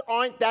just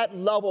aren't that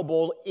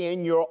lovable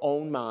in your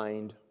own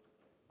mind.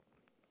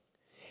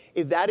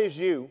 If that is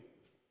you,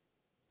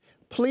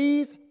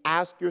 please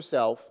ask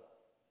yourself,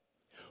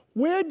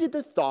 where did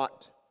the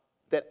thought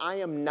that I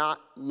am not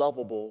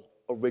lovable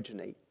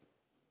originate?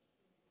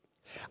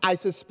 I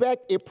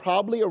suspect it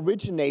probably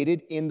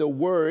originated in the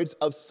words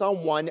of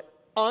someone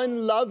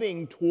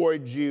unloving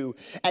towards you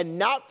and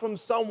not from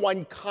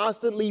someone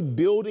constantly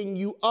building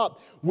you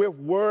up with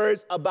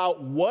words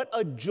about what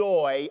a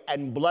joy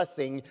and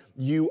blessing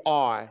you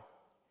are.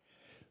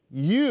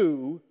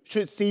 You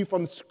should see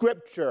from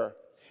Scripture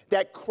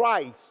that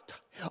Christ,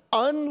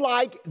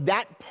 unlike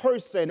that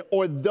person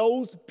or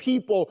those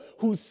people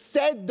who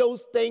said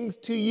those things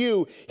to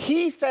you,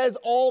 he says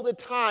all the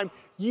time,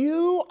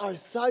 you are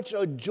such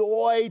a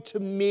joy to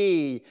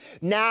me.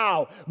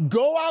 Now,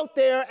 go out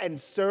there and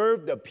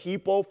serve the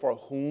people for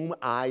whom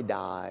I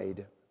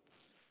died.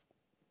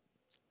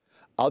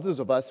 Others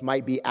of us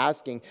might be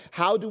asking,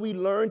 how do we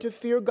learn to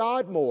fear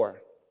God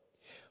more?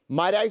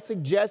 Might I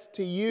suggest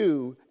to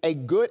you a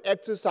good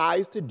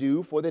exercise to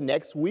do for the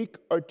next week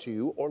or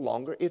two or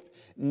longer if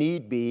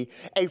need be,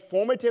 a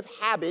formative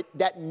habit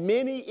that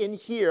many in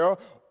here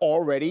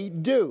already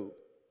do.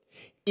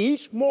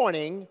 Each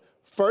morning,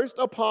 first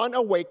upon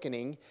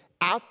awakening,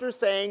 after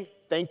saying,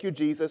 thank you,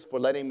 Jesus, for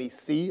letting me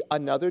see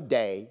another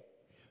day,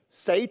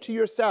 say to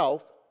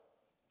yourself,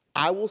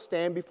 I will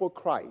stand before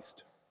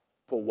Christ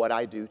for what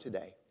I do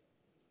today.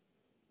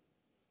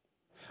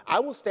 I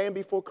will stand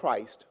before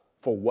Christ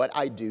for what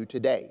I do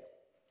today.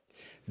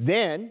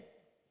 Then,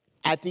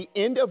 at the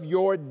end of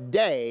your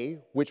day,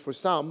 which for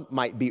some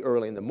might be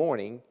early in the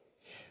morning,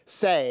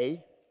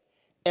 say,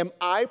 am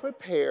I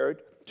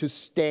prepared to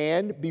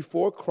stand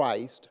before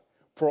Christ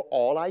for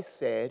all I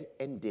said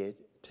and did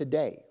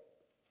today?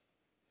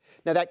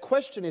 Now, that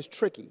question is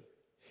tricky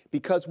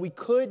because we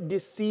could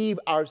deceive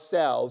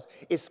ourselves,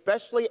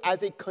 especially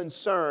as it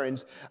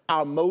concerns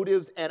our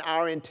motives and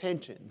our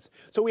intentions.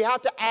 So we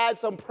have to add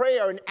some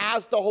prayer and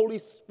ask the Holy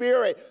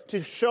Spirit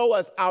to show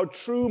us our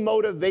true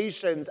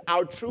motivations,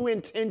 our true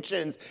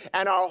intentions,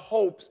 and our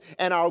hopes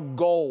and our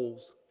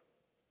goals.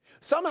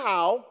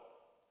 Somehow,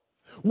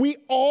 we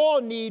all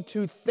need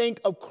to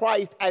think of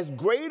Christ as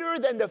greater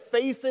than the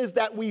faces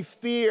that we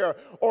fear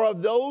or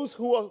of those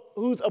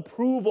whose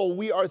approval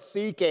we are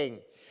seeking.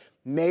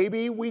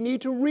 Maybe we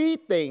need to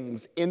read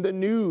things in the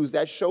news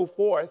that show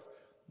forth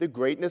the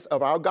greatness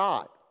of our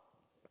God.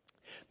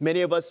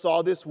 Many of us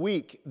saw this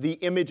week the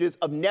images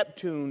of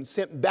Neptune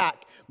sent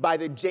back by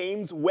the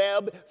James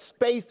Webb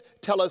Space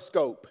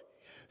Telescope.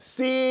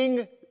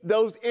 Seeing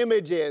those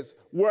images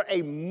were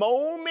a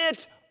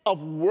moment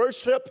of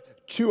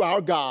worship to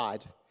our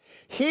God.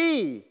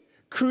 He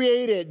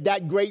created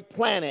that great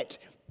planet,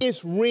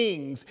 its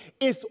rings,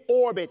 its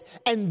orbit,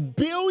 and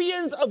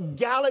billions of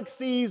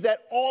galaxies that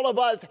all of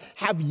us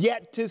have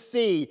yet to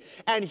see.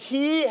 And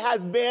he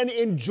has been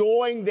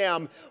enjoying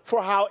them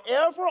for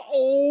however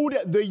old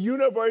the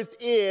universe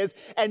is,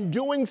 and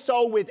doing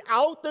so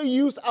without the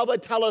use of a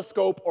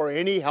telescope or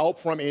any help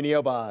from any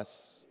of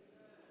us.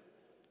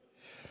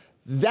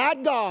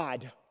 That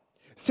God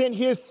sent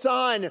his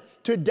son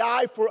to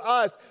die for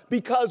us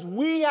because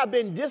we have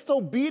been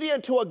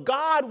disobedient to a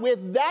God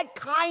with that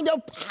kind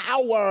of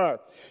power.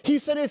 He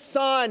sent his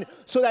son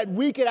so that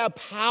we could have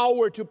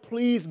power to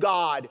please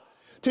God,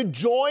 to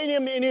join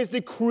him in his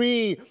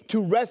decree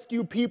to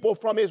rescue people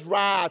from his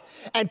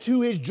wrath and to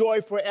his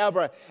joy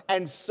forever,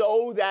 and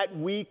so that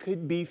we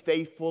could be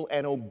faithful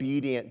and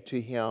obedient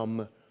to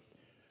him.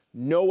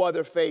 No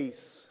other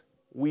face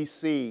we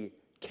see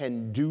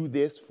can do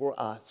this for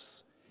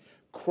us.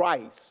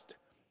 Christ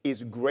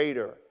is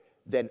greater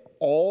than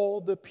all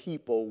the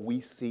people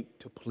we seek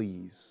to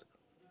please.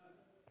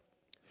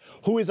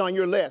 Who is on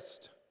your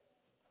list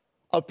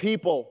of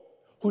people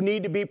who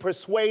need to be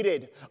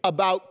persuaded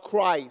about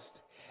Christ?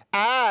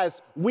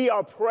 As we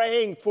are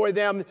praying for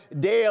them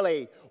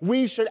daily,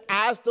 we should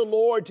ask the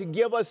Lord to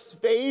give us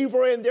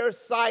favor in their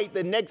sight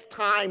the next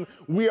time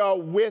we are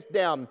with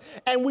them.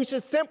 And we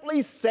should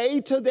simply say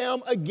to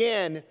them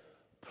again,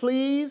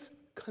 please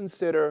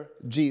consider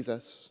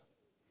Jesus.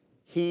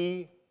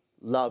 He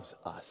loves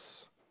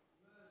us.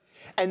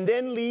 And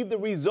then leave the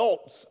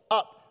results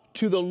up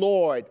to the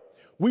Lord.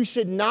 We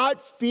should not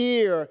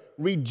fear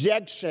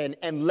rejection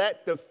and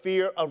let the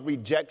fear of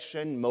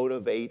rejection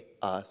motivate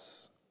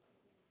us.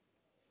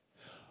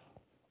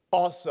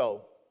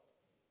 Also,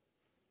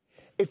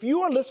 if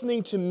you are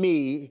listening to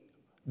me,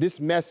 this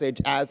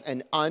message, as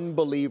an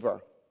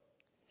unbeliever,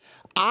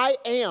 I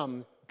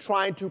am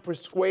trying to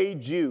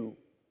persuade you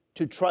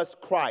to trust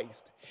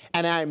Christ,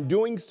 and I am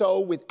doing so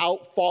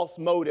without false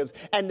motives.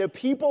 And the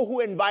people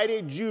who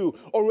invited you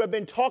or who have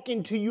been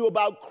talking to you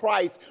about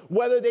Christ,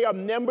 whether they are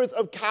members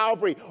of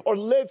Calvary or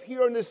live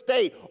here in the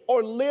state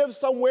or live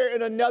somewhere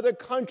in another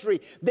country,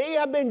 they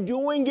have been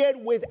doing it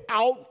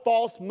without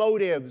false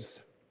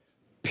motives,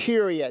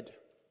 period.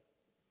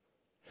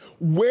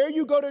 Where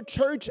you go to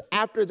church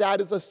after that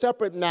is a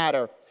separate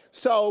matter.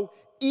 So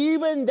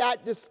even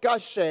that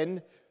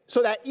discussion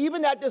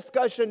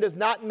does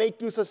not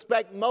make you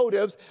suspect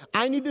motives,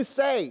 I need to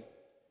say,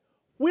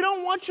 we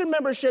don't want your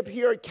membership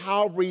here at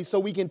Calvary so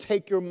we can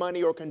take your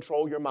money or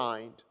control your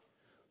mind.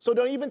 So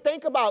don't even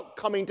think about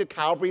coming to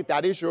Calvary if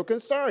that is your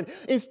concern.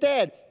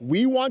 Instead,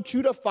 we want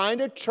you to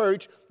find a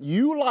church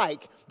you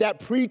like that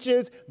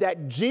preaches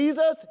that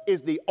Jesus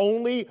is the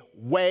only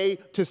way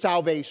to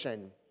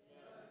salvation.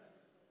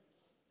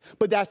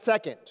 But that's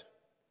second.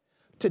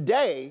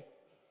 Today,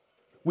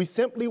 we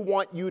simply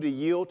want you to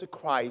yield to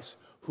Christ,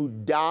 who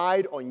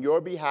died on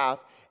your behalf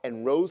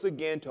and rose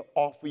again to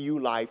offer you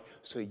life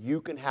so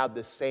you can have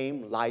the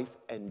same life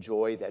and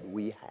joy that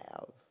we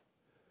have.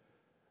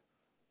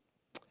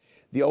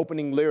 The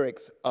opening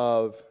lyrics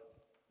of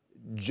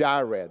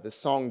Jireh, the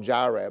song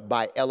Jireh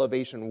by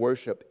Elevation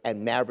Worship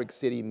and Maverick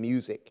City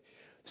Music,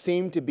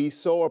 seem to be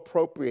so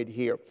appropriate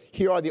here.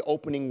 Here are the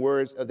opening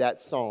words of that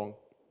song.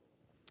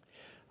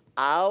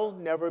 I'll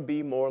never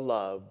be more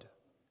loved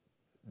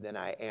than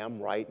I am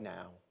right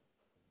now.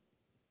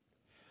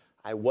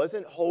 I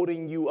wasn't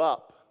holding you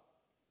up,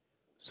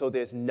 so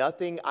there's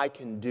nothing I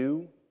can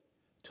do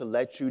to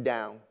let you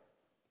down.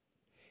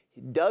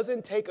 It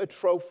doesn't take a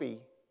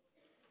trophy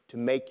to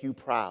make you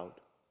proud.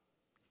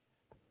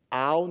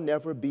 I'll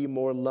never be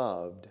more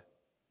loved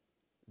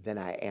than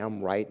I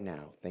am right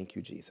now. Thank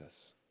you,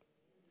 Jesus.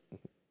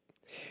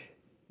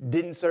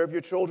 Didn't serve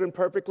your children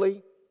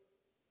perfectly?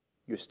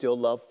 You're still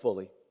loved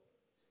fully.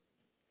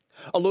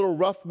 A little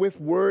rough with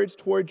words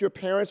toward your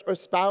parents or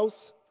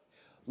spouse?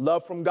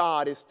 Love from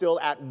God is still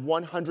at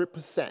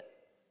 100%.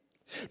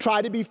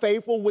 Try to be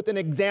faithful with an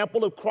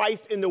example of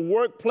Christ in the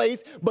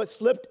workplace, but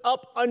slipped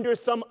up under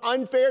some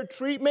unfair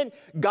treatment.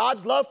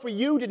 God's love for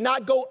you did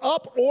not go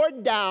up or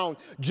down.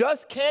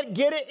 Just can't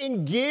get it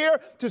in gear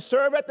to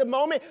serve at the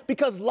moment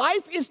because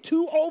life is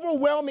too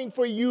overwhelming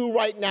for you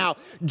right now.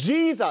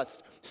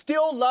 Jesus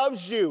still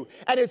loves you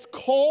and has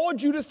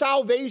called you to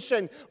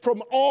salvation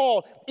from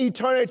all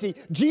eternity.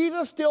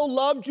 Jesus still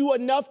loved you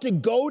enough to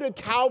go to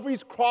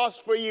Calvary's cross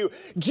for you.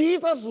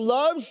 Jesus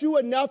loves you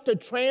enough to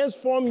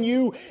transform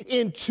you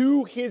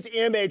into his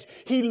image.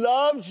 He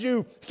loves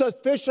you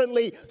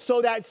sufficiently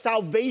so that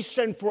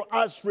salvation for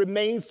us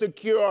remains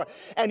secure.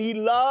 And he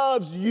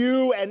loves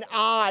you and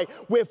I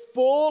with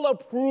full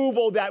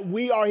approval that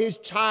we are his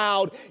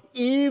child,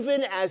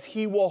 even as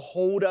he will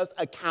hold us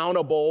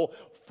accountable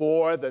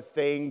for the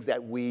things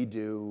that we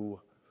do.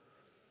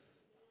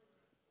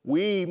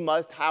 We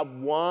must have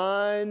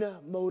one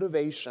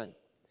motivation.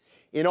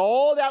 In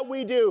all that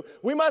we do,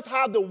 we must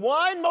have the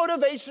one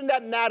motivation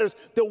that matters,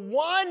 the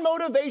one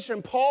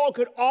motivation Paul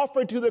could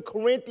offer to the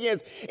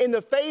Corinthians in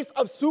the face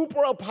of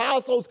super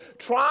apostles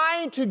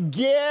trying to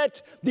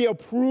get the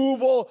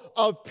approval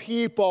of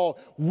people.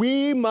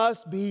 We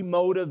must be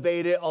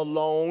motivated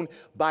alone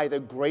by the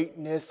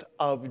greatness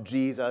of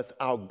Jesus,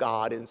 our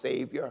God and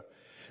Savior.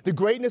 The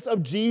greatness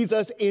of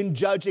Jesus in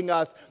judging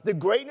us, the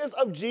greatness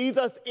of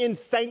Jesus in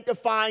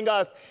sanctifying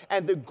us,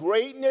 and the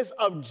greatness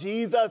of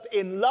Jesus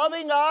in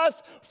loving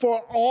us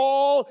for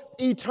all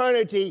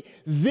eternity.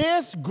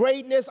 This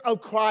greatness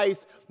of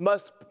Christ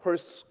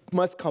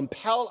must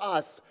compel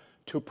us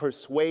to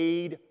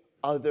persuade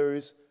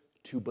others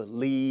to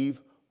believe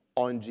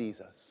on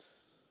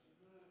Jesus.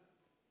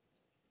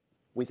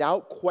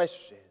 Without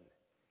question,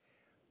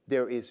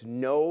 there is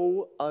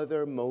no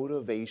other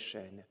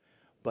motivation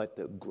but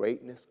the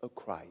greatness of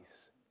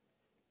Christ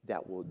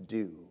that will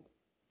do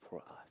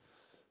for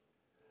us.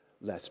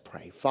 Let's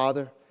pray.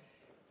 Father,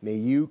 may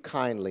you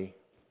kindly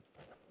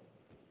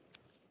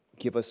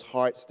give us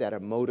hearts that are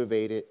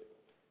motivated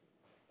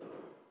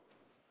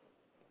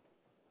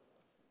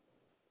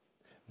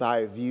by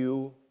a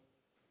view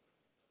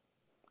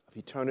of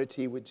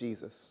eternity with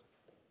Jesus,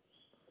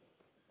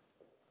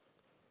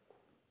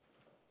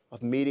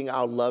 of meeting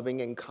our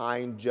loving and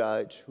kind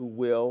judge who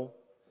will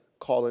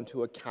call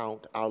into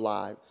account our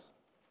lives,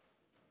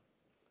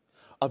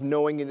 of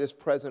knowing in this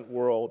present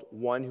world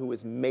one who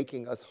is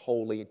making us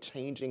holy,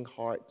 changing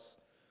hearts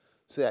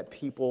so that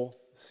people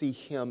see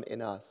him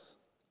in us,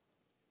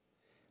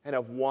 and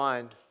of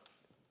one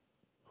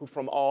who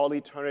from all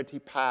eternity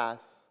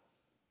past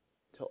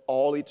to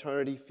all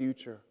eternity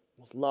future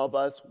will love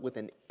us with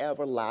an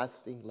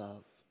everlasting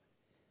love,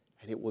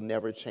 and it will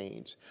never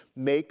change.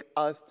 Make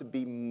us to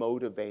be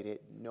motivated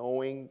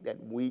knowing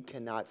that we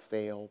cannot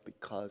fail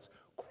because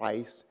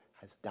Christ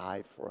has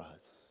died for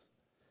us.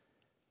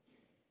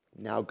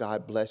 Now,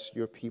 God, bless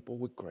your people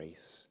with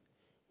grace.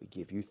 We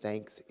give you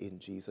thanks in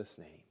Jesus'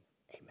 name.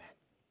 Amen.